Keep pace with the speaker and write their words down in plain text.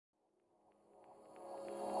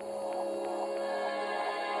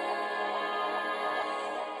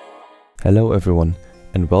Hello everyone,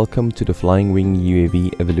 and welcome to the Flying Wing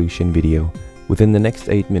UAV evolution video. Within the next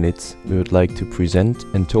 8 minutes, we would like to present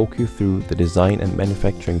and talk you through the design and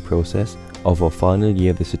manufacturing process of our final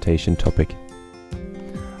year dissertation topic.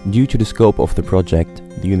 Due to the scope of the project,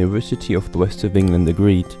 the University of the West of England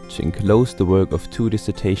agreed to enclose the work of 2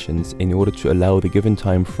 dissertations in order to allow the given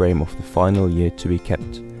time frame of the final year to be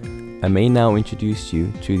kept. I may now introduce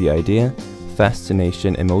you to the idea,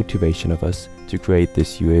 fascination and motivation of us to create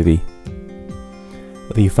this UAV.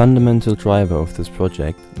 The fundamental driver of this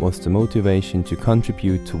project was the motivation to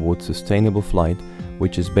contribute towards sustainable flight,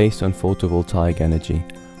 which is based on photovoltaic energy.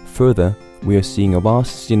 Further, we are seeing a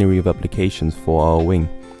vast scenery of applications for our wing.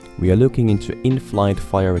 We are looking into in-flight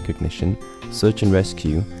fire recognition, search and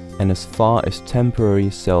rescue, and as far as temporary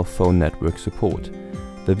cell phone network support.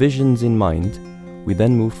 The visions in mind, we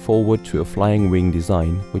then moved forward to a flying wing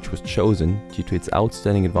design, which was chosen due to its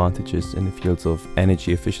outstanding advantages in the fields of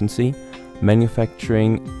energy efficiency,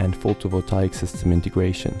 manufacturing and photovoltaic system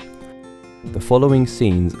integration. The following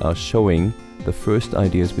scenes are showing the first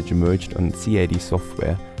ideas which emerged on CAD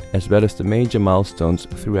software, as well as the major milestones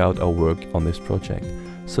throughout our work on this project,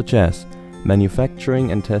 such as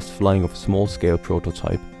manufacturing and test flying of a small-scale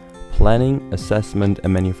prototype, planning, assessment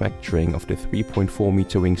and manufacturing of the 3.4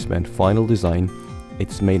 meter wingspan final design,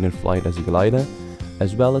 its maiden flight as a glider,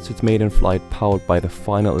 as well as its maiden flight powered by the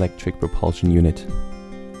final electric propulsion unit.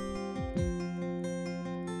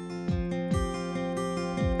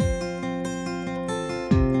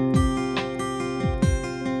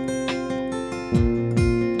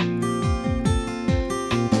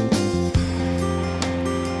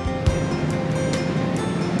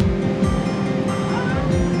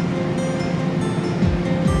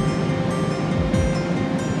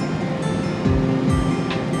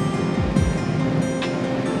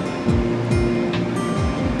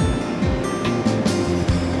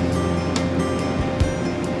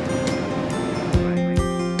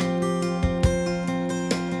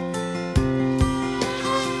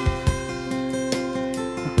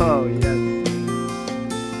 Oh yes.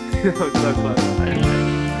 That was so close.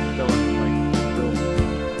 That was like still.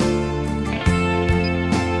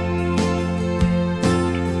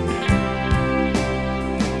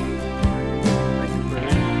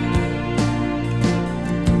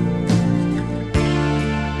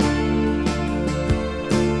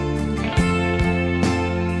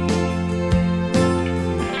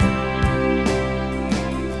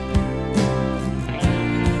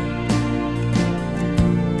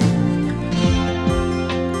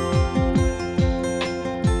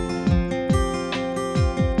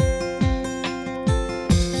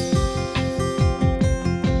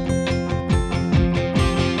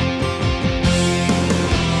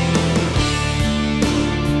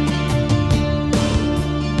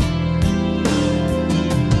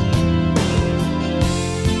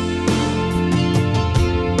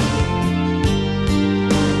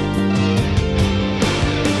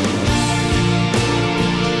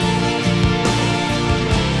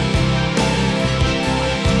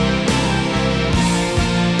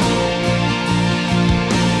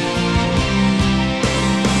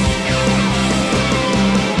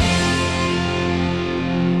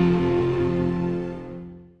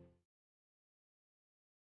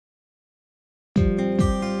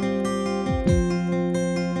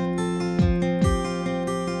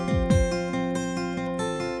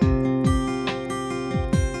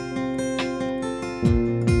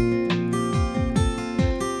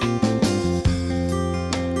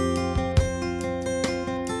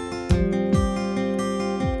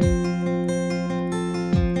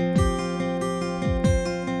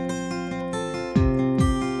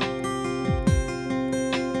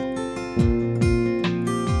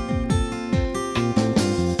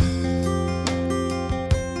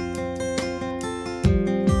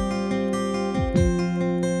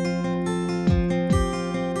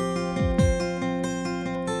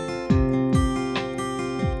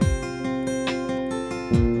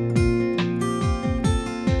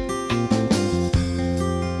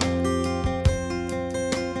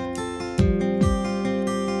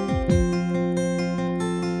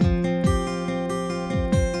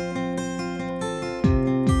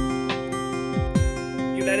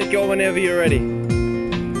 Let it go whenever you're ready.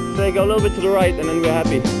 Say go a little bit to the right and then we're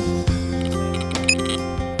happy.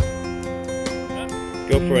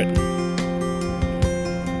 Go for it.